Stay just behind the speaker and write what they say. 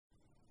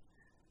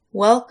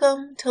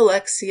Welcome to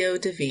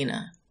Lectio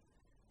Divina.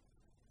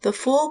 The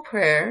full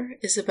prayer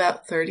is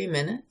about 30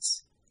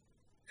 minutes.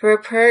 For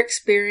a prayer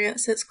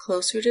experience that's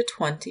closer to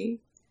 20,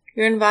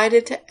 you're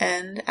invited to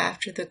end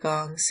after the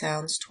gong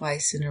sounds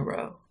twice in a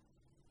row.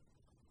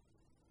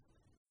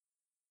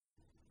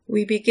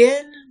 We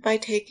begin by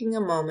taking a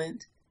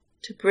moment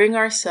to bring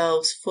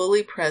ourselves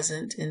fully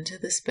present into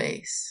the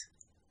space,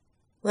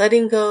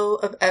 letting go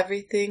of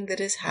everything that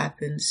has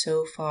happened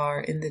so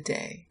far in the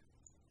day.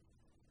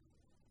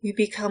 We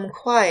become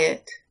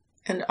quiet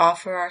and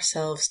offer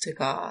ourselves to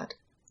God.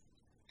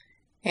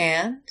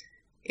 And,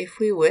 if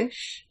we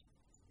wish,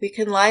 we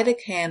can light a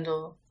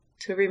candle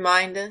to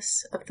remind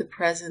us of the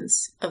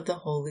presence of the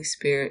Holy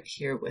Spirit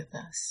here with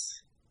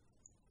us.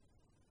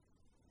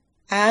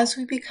 As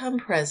we become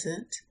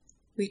present,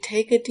 we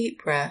take a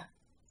deep breath,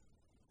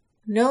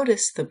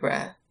 notice the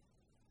breath,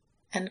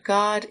 and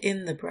God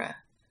in the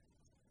breath,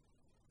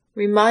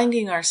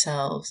 reminding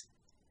ourselves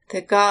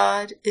that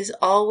God is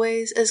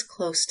always as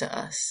close to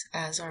us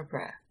as our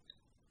breath.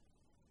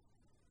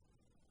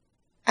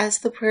 As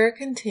the prayer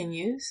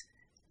continues,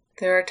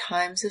 there are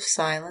times of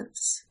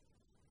silence.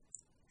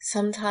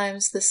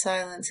 Sometimes the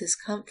silence is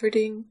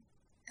comforting,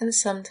 and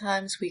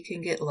sometimes we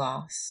can get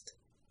lost.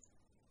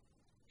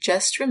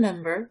 Just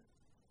remember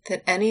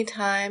that any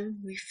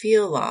time we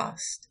feel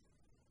lost,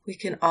 we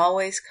can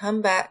always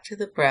come back to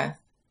the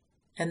breath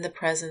and the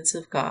presence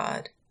of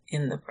God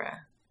in the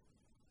breath.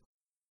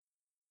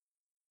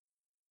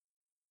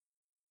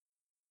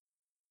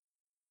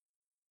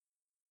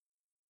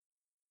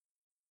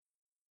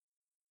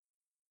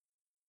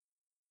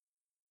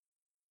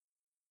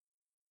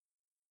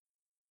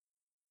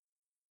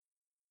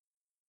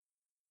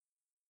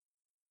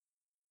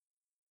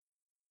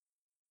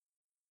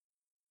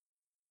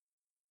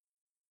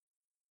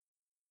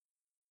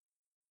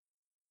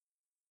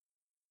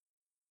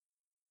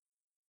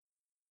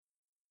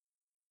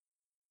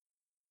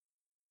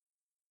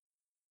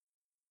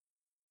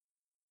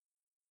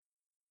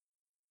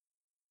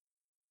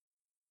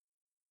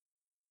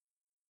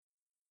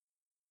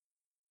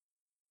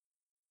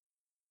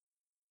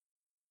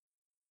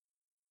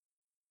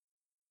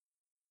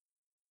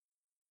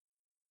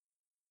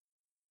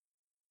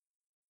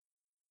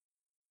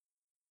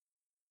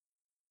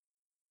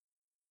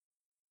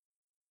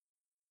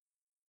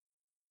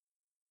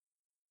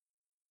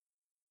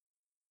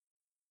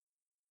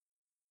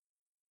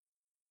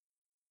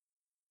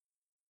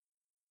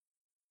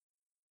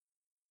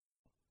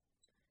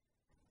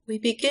 We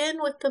begin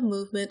with the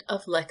movement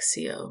of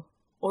Lectio,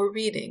 or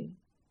reading.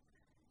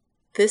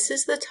 This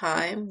is the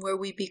time where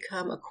we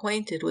become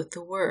acquainted with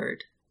the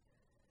word.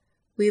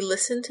 We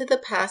listen to the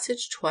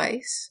passage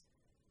twice,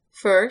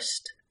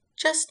 first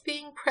just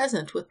being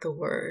present with the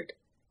word,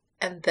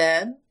 and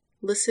then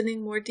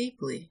listening more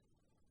deeply.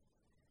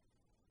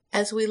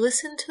 As we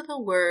listen to the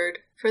word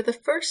for the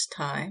first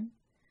time,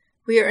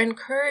 we are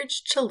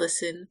encouraged to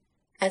listen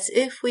as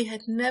if we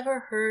had never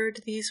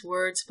heard these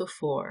words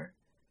before.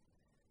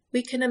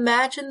 We can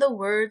imagine the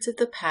words of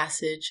the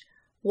passage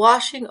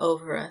washing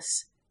over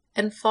us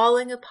and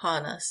falling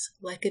upon us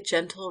like a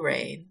gentle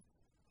rain.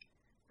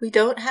 We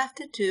don't have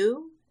to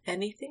do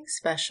anything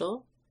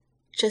special,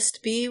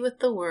 just be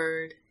with the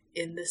word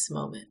in this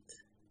moment.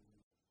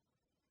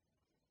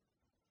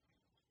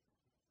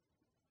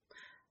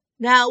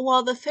 Now,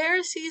 while the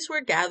Pharisees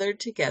were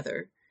gathered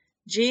together,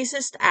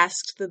 Jesus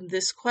asked them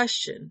this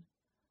question: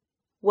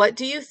 "What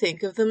do you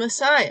think of the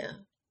Messiah?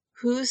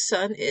 Whose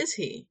son is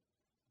he?"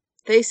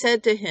 They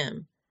said to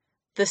him,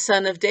 "The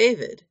son of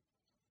David."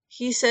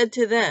 He said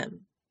to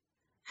them,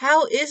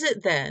 "How is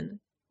it then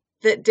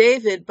that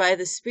David by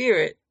the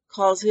Spirit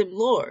calls him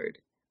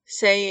Lord,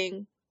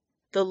 saying,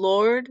 'The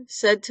Lord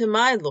said to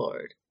my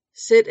Lord,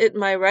 sit at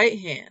my right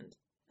hand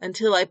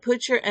until I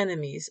put your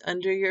enemies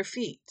under your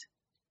feet'?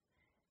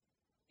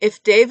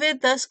 If David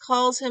thus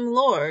calls him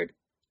Lord,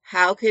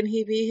 how can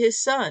he be his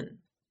son?"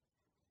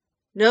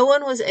 No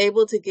one was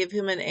able to give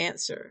him an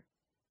answer,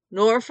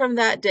 nor from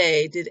that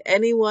day did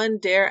anyone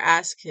dare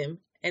ask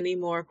him any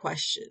more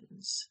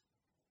questions.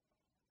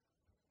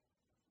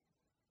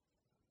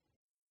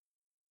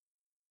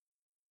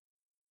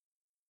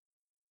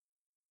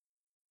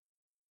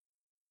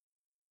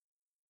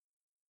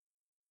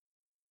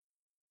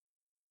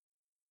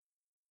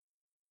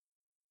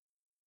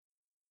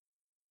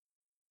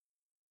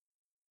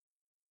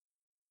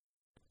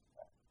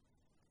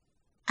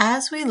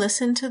 As we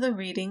listen to the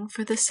reading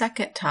for the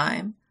second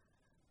time,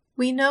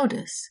 we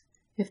notice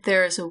if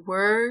there is a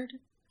word,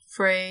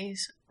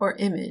 phrase, or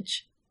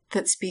image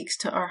that speaks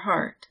to our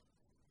heart.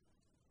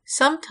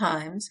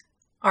 Sometimes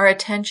our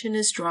attention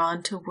is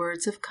drawn to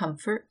words of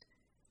comfort,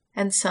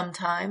 and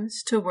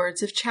sometimes to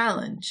words of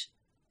challenge.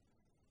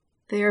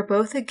 They are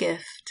both a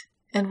gift,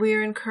 and we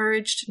are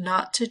encouraged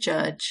not to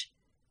judge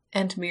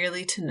and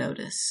merely to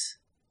notice.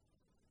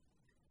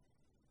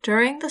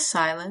 During the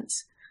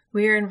silence,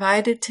 we are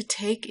invited to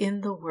take in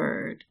the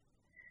word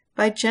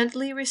by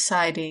gently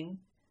reciting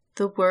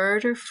the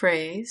word or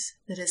phrase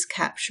that has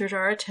captured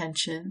our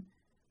attention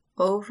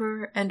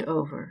over and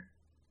over,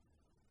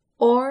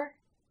 or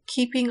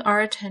keeping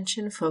our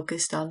attention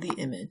focused on the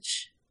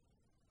image.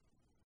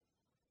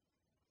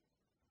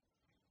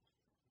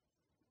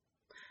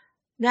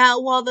 Now,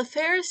 while the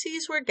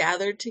Pharisees were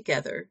gathered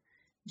together,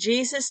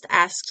 Jesus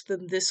asked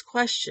them this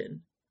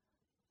question: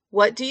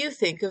 "What do you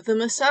think of the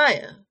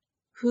Messiah?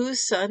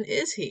 Whose son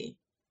is he?"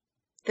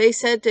 They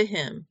said to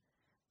him,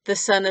 "The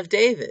son of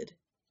David."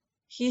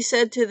 He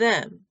said to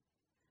them,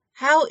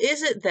 "How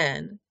is it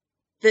then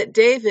that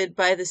David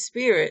by the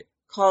Spirit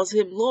calls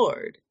him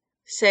Lord,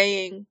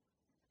 saying,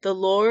 'The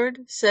Lord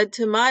said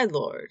to my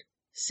Lord,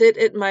 sit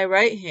at my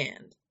right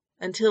hand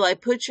until I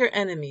put your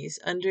enemies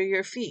under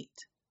your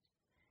feet'?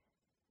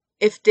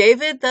 If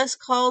David thus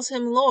calls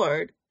him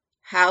Lord,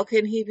 how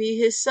can he be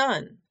his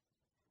son?"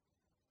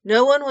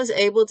 No one was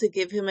able to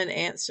give him an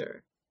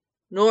answer,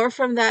 nor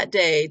from that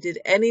day did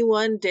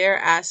anyone dare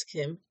ask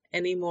him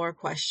any more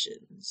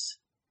questions.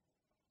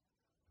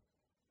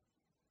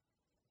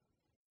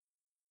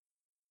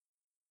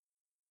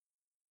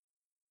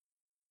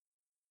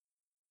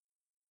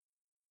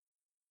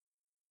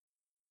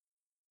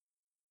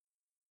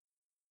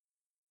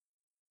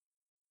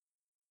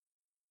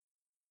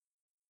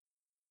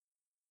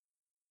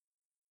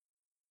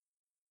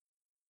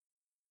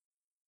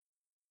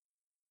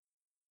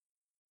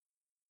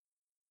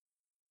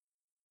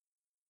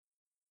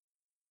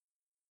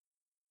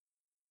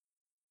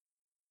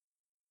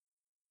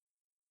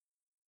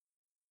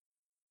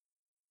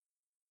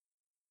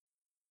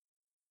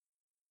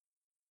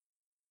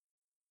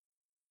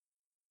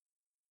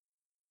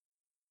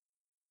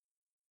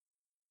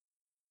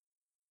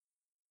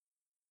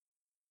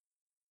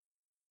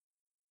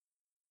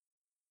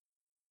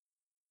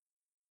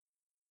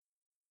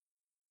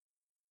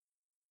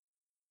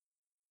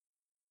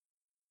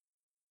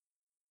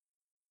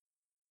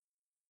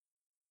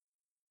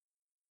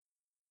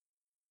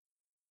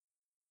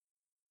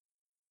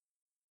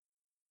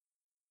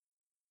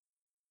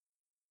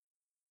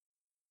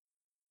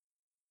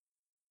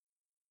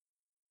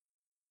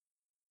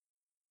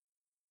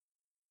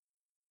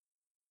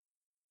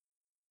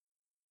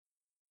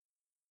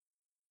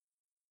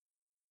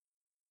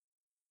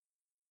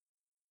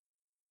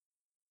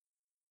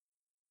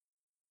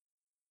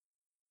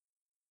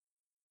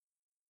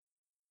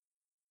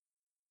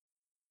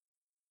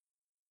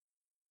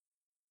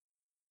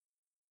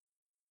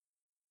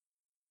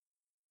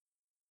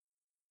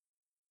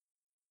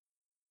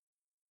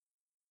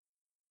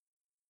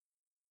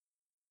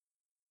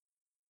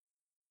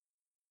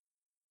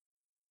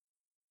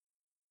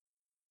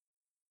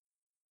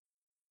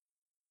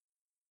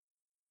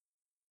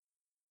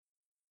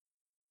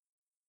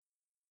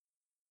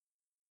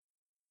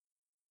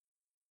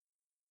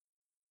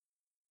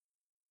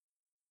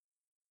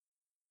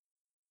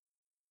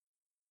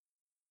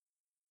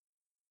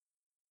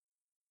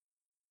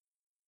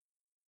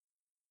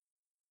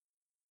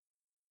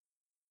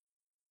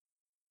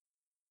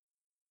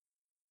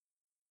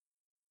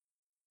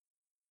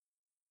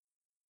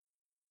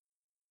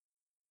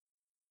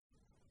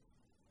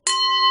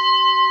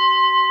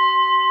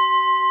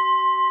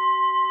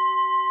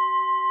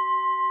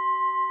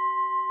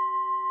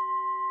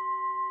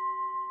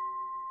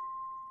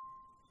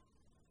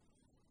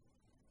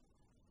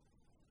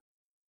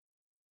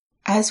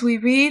 As we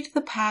read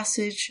the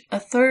passage a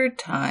third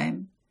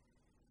time,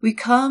 we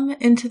come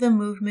into the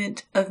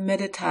movement of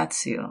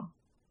meditatio,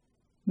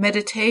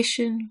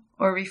 meditation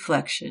or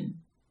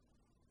reflection.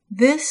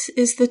 This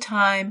is the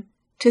time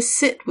to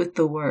sit with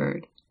the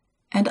Word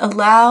and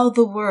allow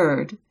the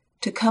Word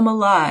to come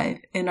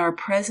alive in our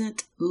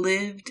present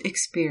lived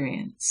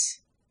experience.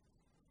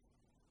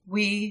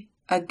 We,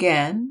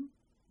 again,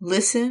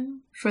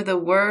 listen for the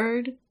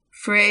word,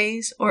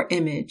 phrase, or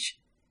image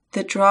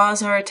that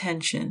draws our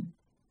attention.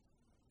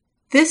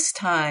 This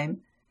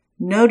time,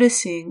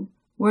 noticing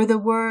where the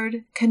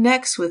word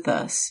connects with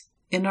us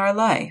in our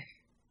life.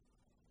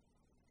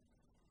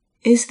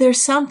 Is there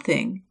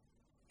something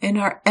in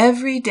our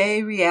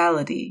everyday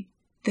reality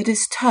that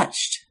is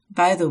touched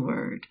by the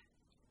word?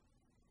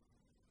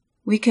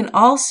 We can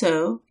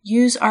also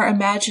use our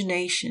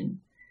imagination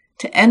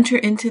to enter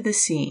into the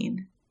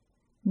scene,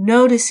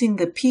 noticing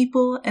the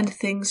people and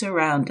things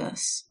around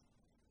us.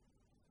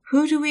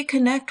 Who do we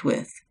connect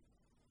with?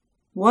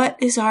 What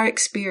is our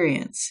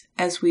experience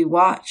as we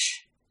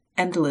watch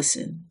and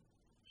listen?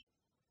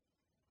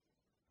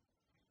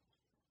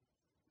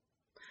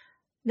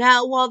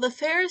 Now, while the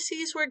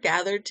Pharisees were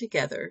gathered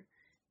together,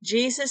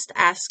 Jesus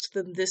asked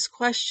them this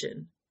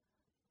question: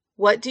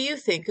 "What do you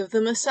think of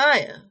the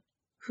Messiah?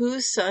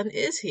 Whose son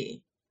is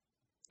he?"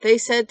 They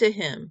said to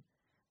him,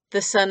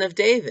 "The son of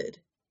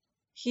David."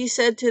 He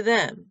said to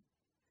them,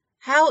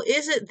 "How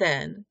is it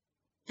then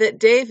that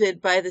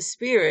David by the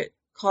Spirit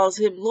calls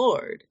him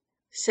Lord,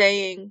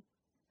 saying,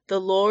 'The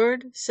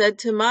Lord said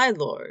to my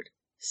Lord,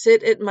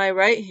 sit at my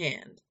right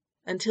hand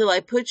until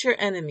I put your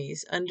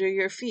enemies under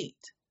your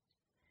feet'?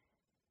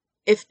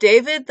 If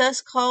David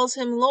thus calls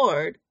him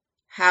Lord,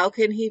 how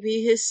can he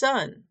be his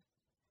son?"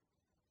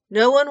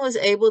 No one was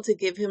able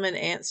to give him an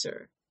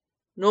answer,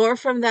 nor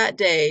from that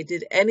day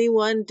did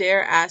anyone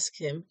dare ask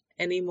him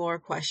any more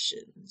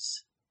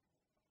questions.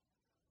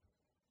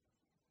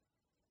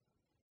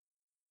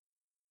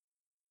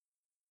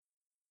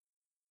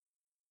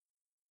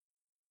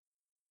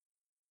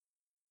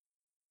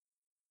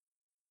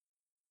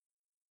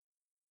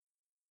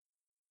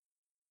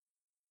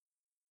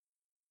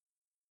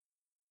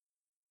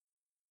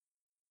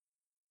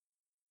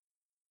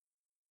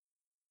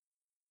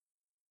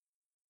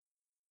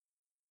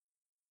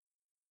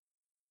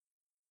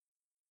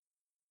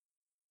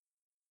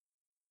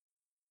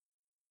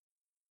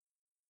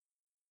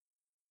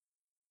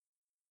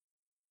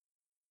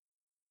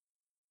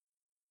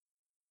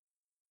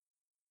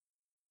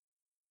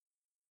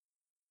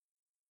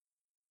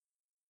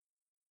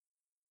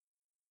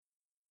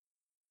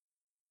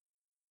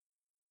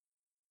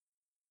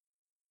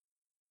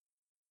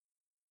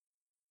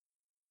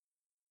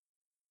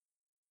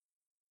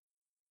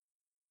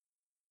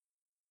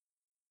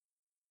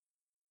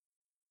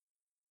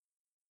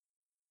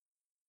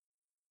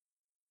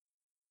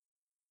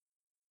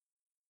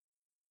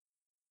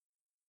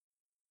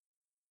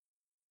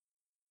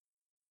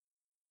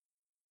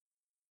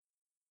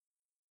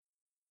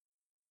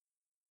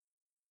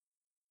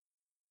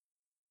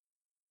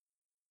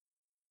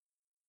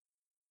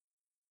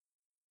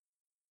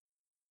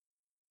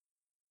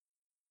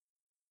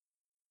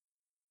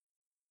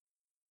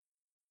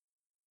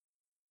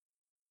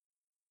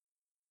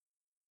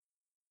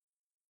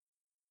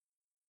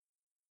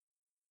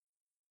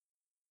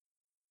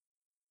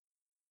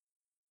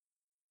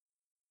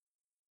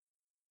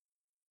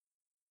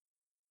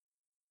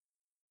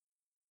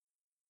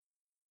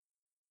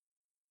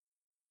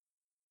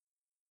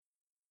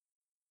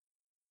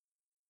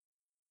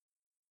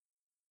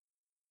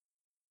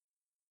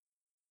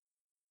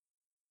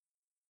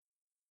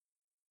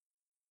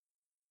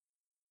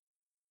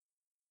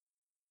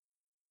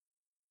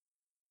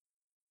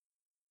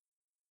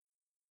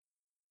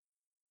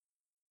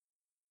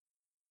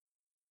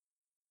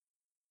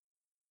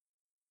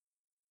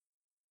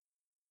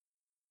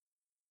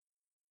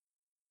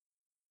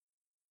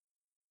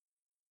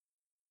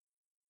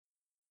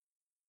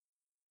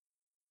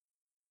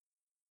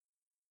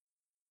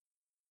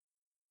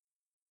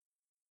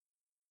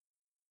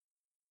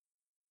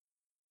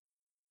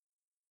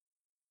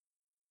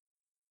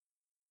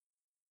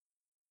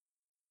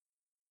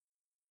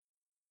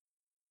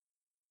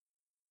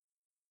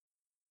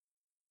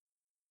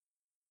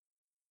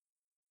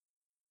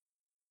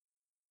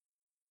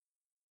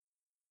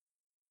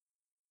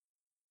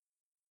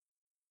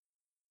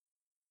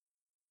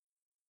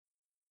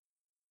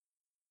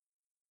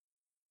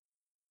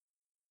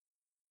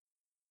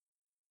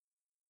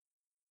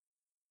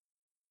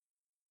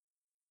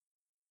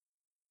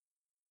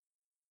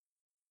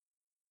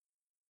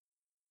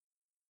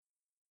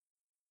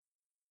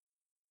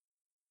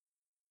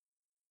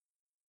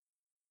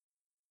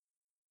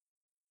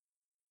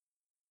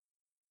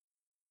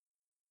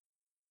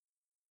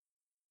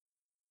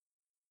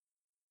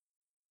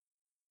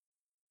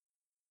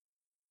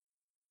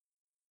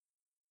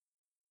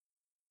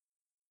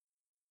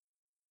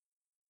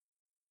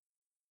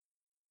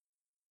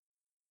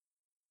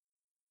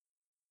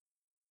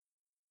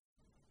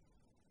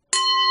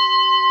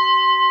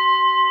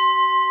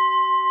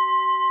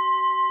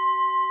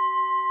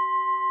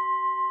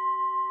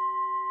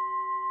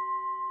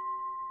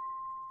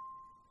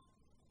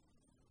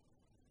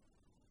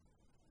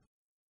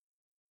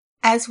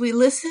 As we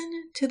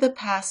listen to the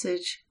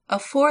passage a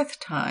fourth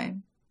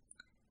time,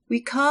 we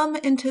come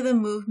into the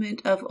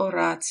movement of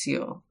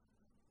oratio,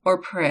 or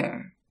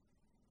prayer,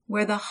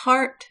 where the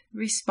heart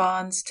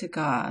responds to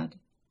God.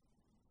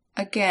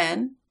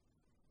 Again,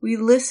 we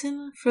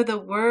listen for the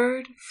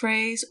word,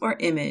 phrase, or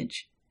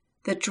image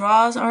that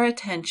draws our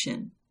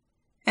attention,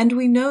 and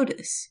we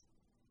notice,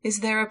 is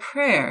there a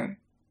prayer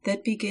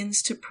that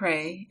begins to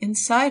pray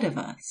inside of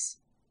us?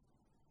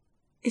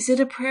 Is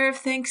it a prayer of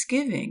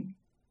thanksgiving?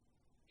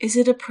 Is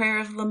it a prayer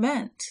of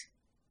lament?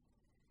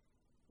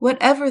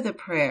 Whatever the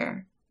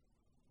prayer,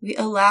 we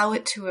allow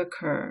it to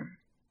occur.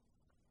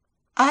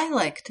 I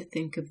like to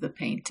think of the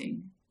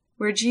painting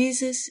where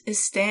Jesus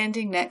is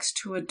standing next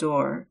to a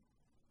door,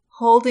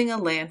 holding a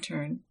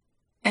lantern,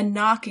 and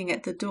knocking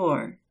at the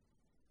door.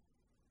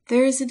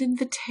 There is an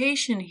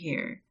invitation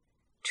here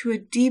to a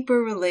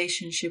deeper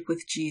relationship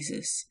with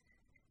Jesus,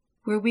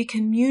 where we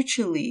can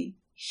mutually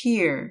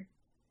hear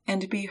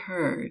and be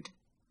heard.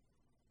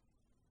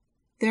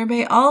 There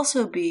may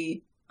also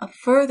be a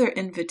further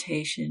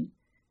invitation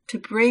to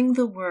bring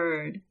the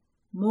word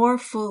more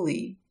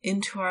fully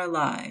into our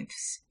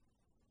lives.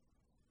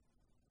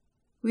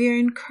 We are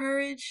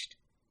encouraged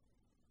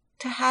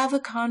to have a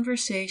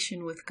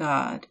conversation with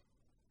God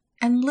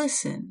and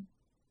listen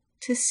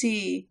to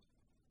see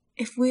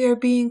if we are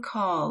being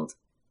called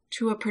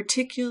to a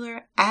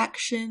particular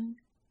action,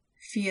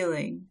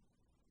 feeling,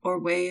 or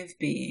way of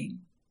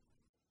being.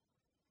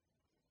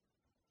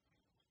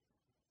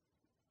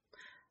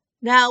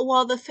 Now,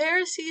 while the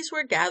Pharisees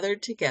were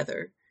gathered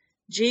together,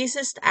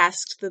 Jesus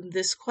asked them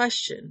this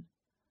question: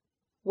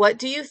 "What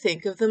do you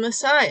think of the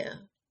Messiah?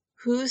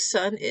 Whose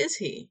son is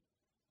he?"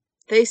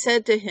 They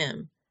said to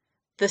him,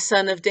 "The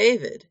son of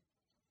David."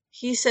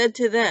 He said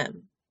to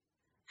them,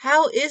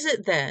 "How is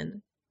it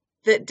then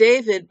that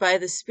David by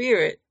the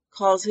Spirit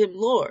calls him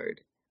Lord,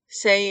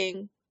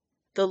 saying,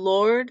 'The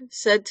Lord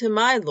said to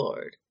my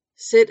Lord,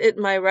 sit at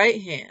my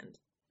right hand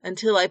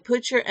until I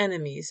put your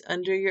enemies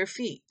under your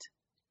feet'?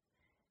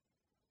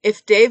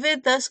 If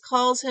David thus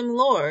calls him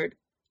Lord,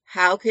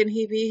 how can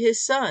he be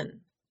his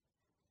son?"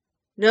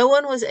 No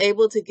one was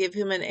able to give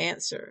him an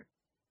answer,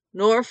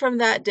 nor from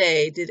that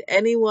day did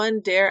anyone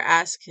dare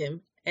ask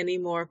him any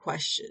more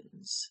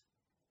questions.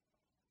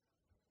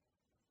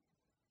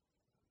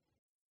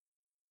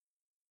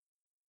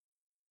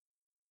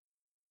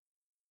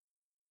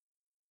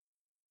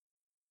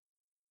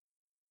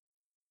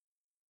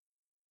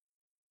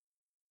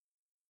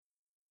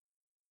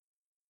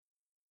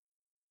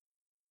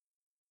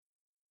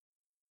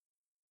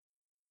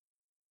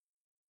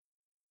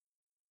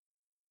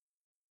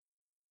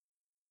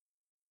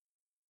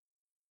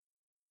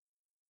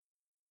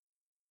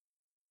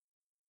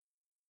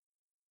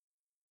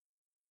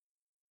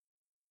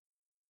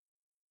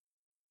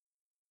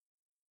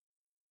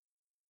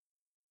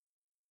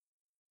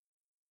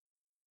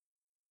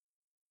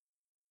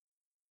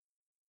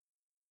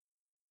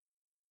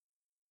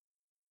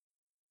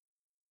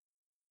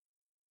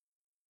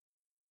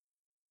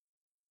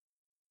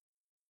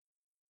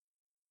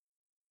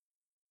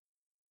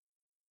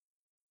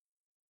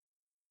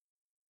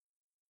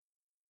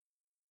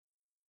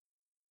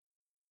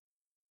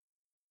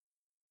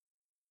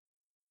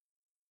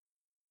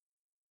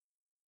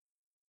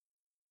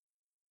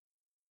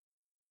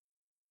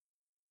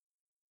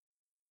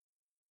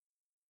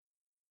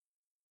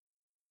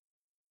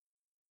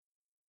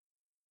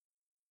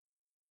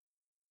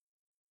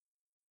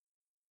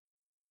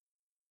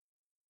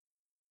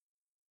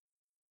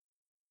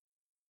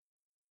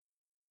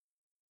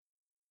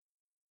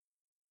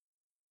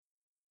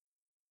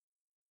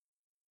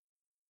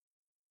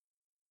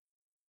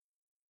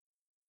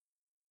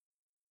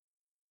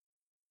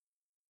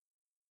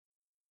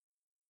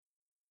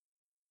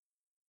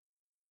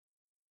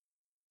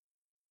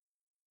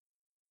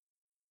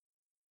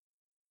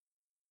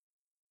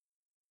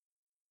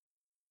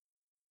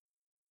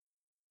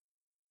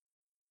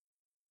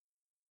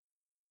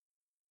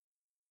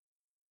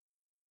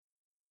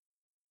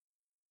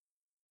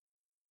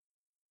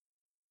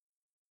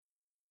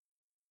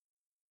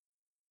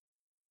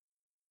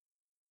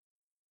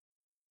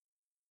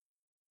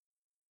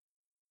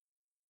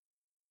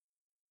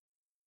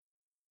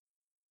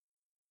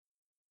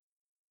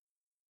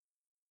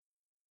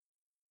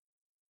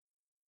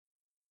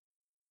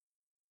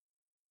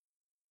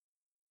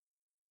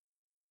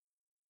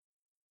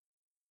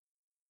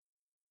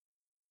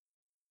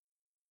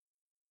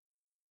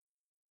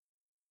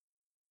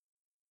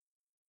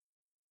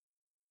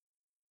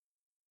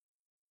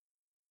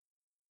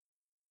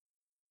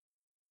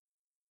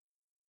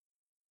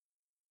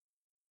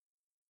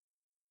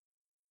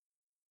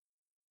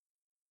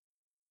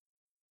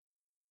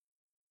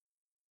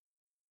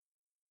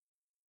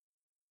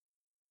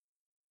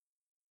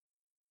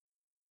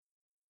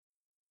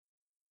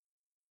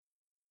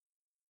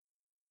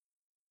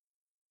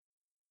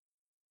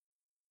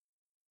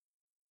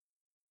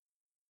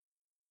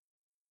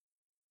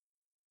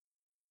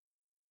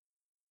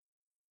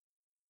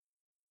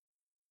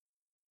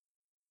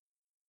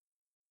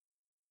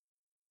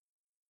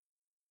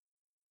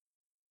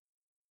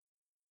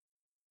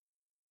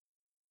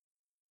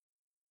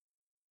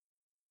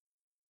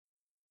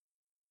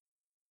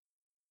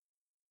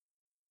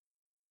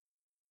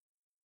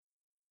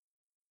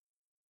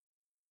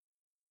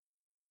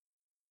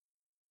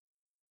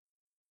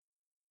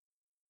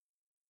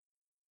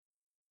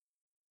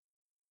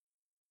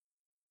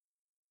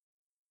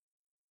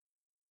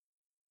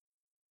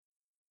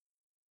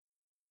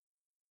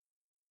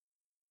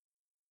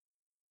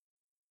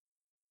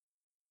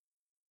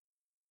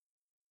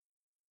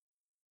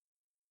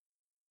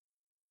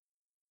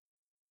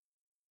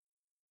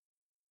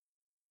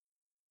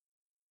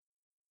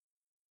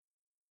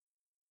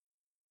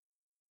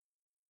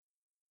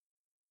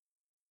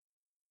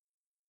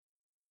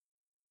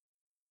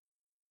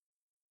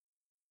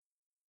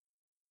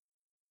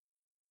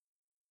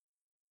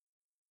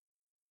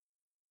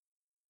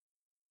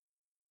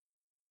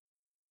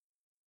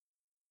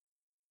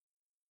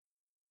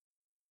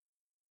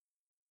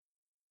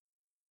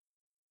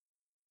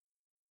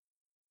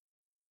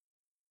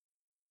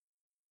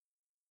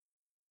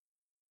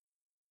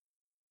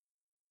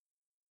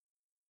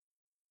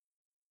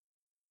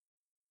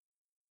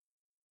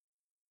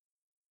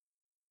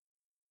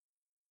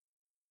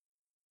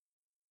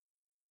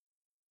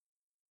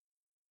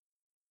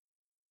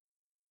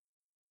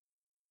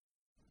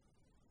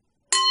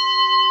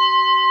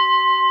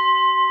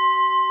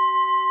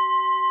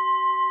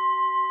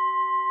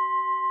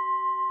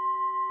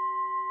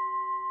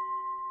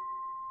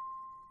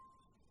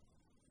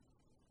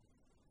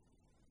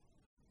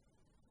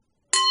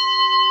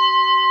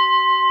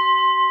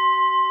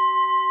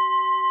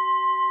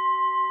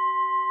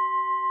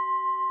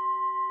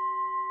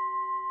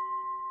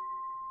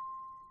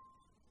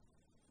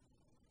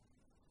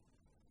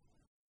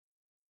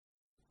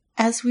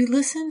 As we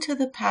listen to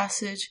the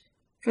passage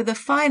for the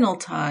final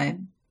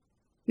time,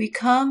 we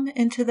come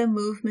into the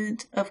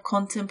movement of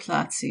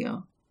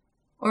contemplatio,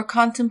 or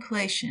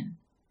contemplation,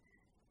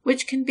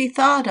 which can be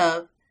thought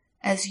of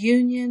as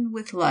union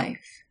with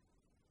life.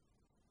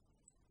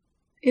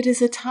 It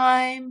is a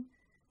time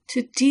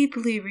to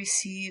deeply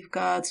receive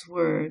God's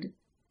word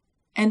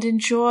and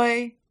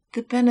enjoy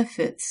the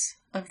benefits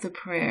of the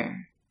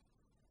prayer.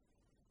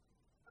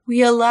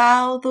 We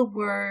allow the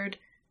word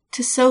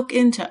to soak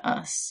into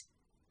us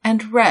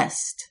and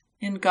rest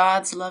in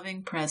God's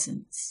loving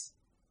presence.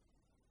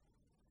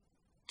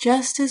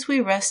 Just as we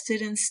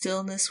rested in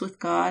stillness with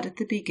God at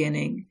the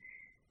beginning,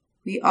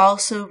 we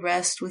also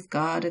rest with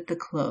God at the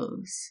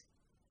close.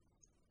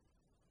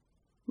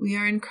 We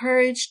are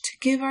encouraged to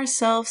give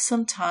ourselves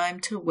some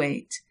time to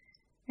wait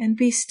and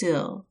be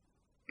still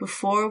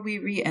before we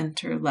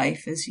re-enter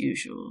life as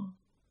usual.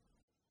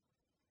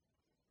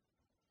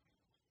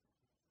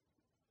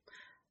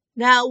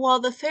 Now, while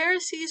the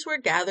Pharisees were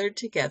gathered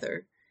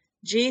together,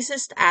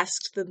 Jesus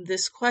asked them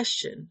this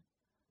question: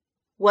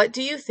 "What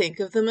do you think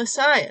of the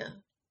Messiah?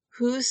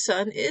 Whose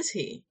son is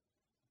he?"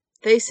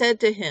 They said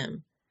to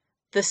him,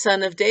 "The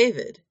son of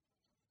David."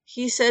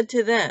 He said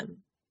to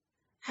them,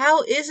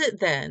 "How is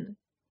it then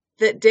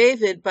that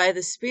David by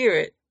the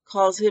Spirit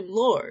calls him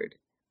Lord,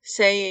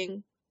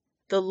 saying,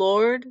 'The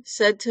Lord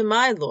said to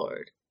my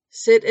Lord,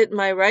 sit at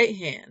my right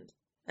hand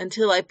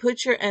until I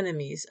put your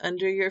enemies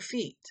under your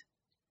feet'?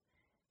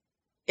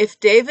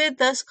 If David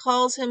thus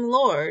calls him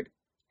Lord,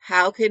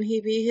 how can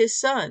he be his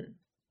son?"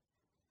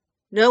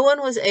 No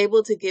one was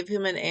able to give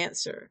him an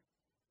answer,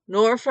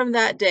 nor from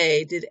that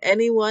day did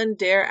anyone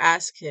dare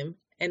ask him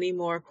any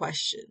more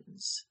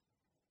questions.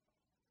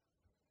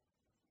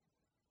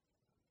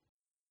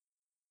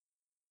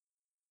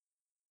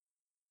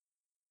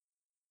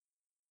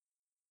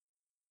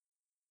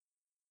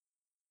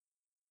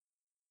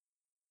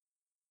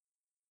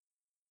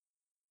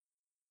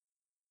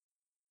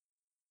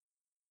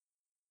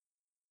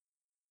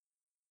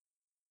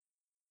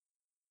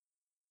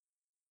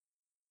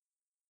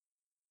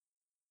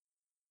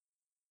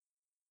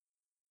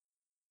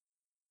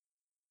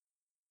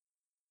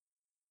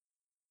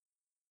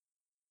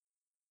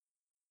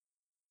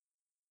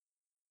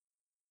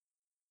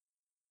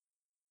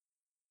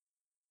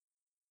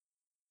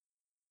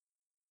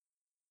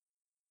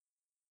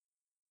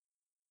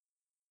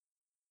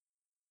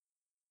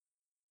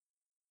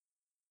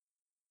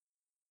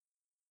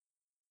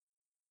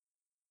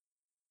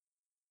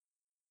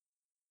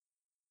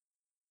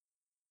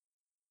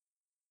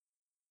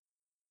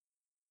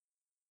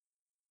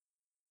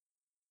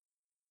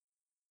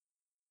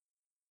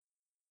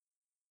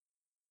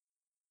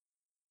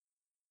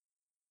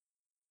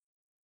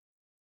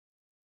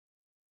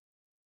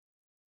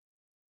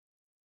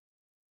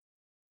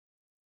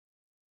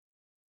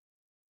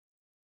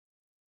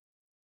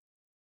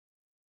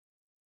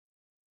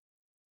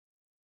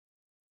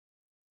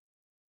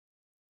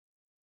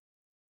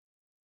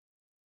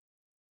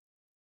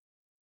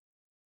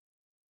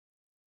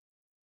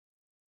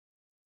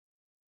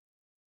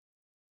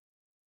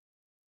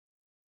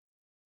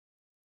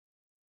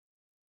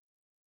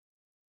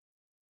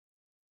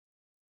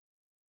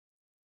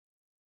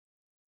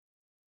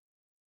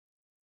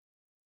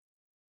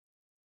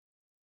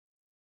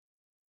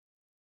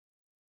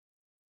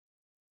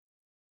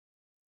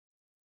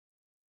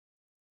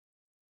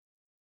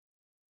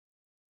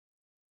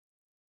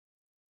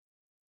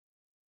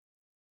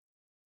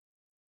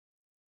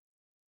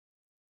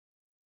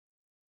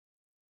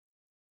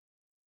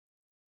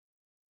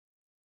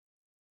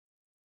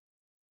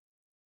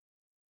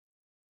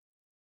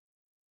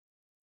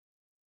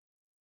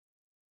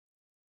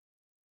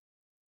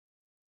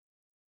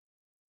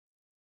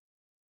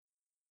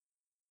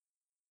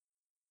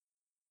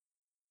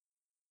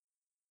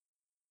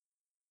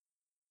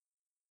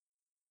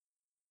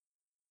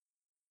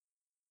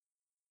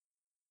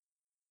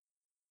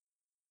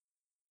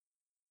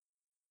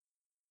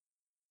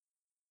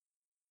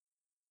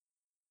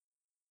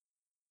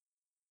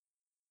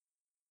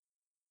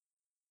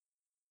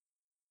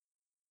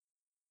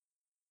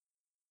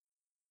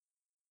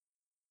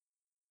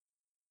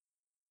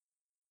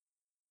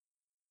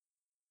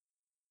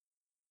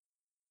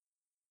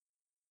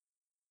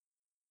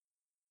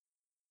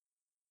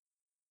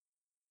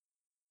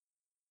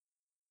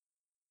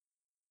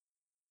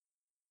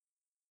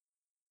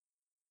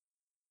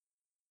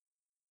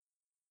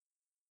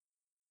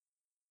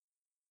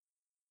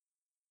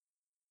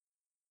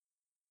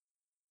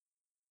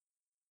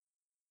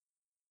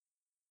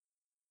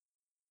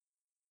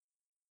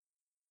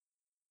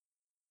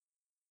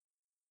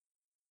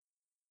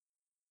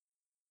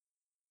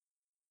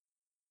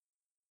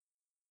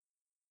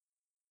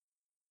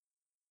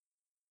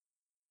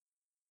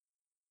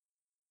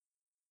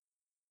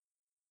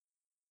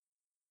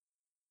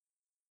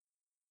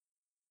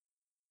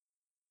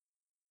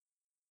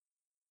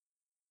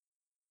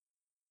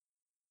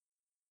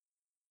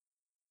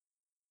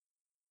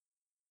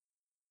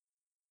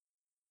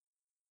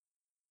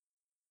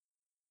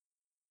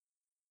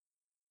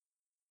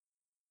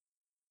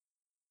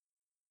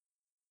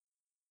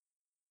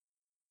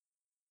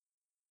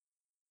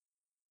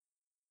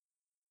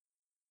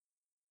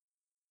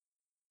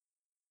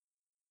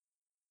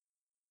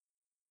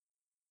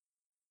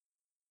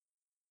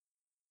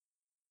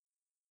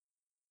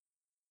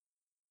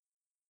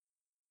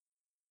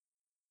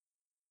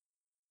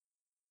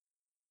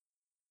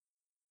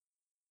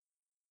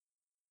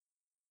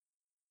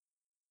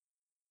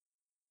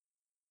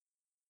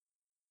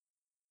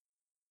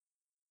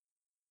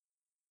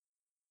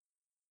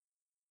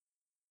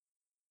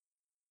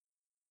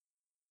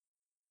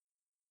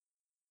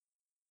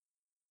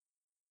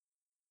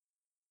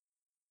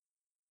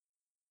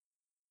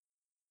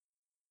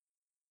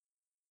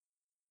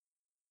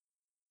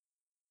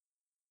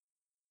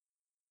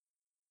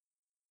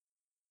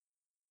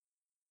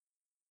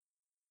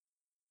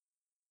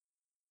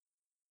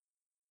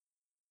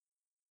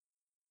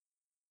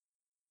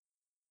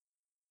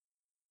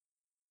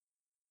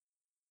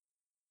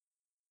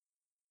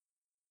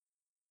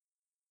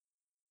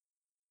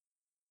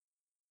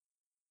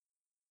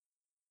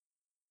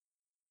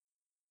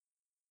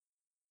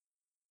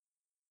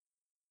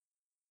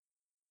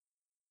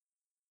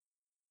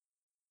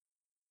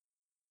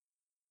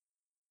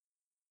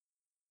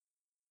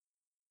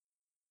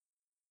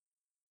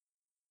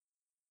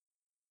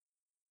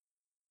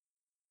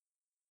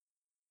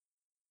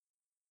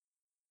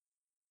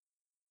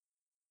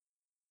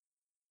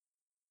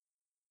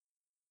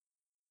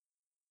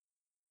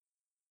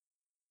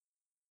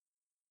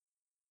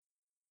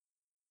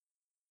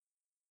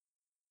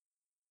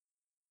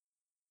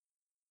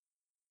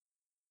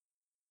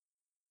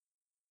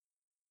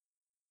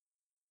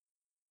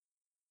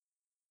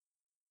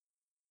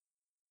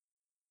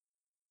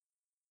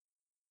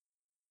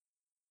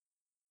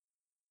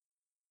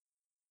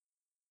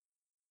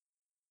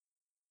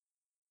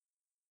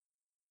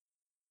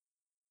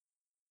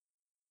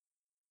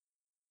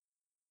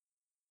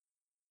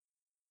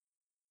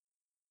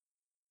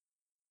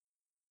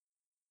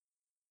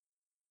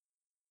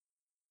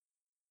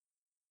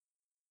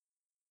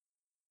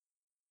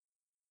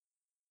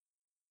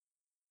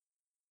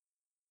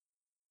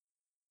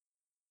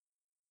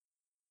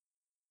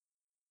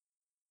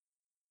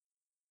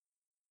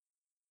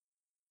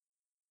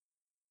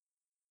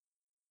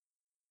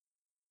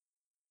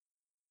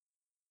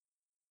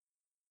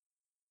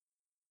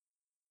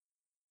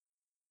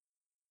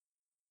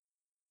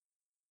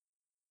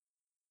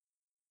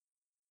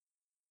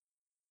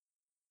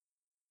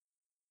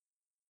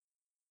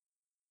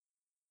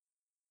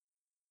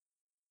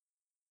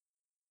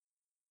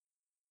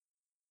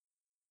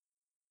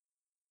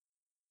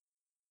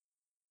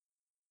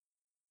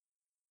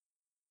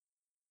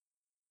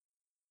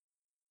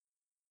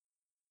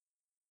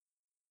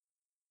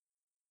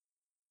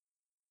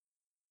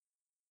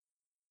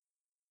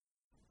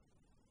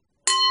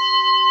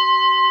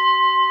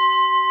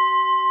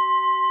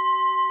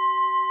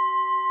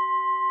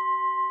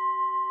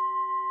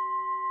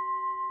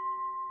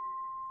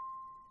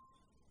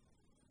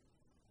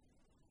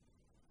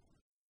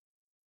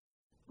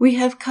 We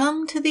have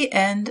come to the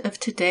end of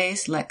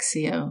today's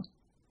Lectio.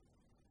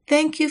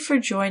 Thank you for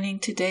joining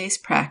today's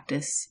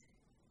practice,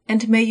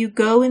 and may you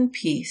go in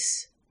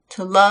peace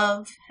to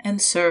love and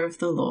serve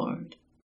the Lord.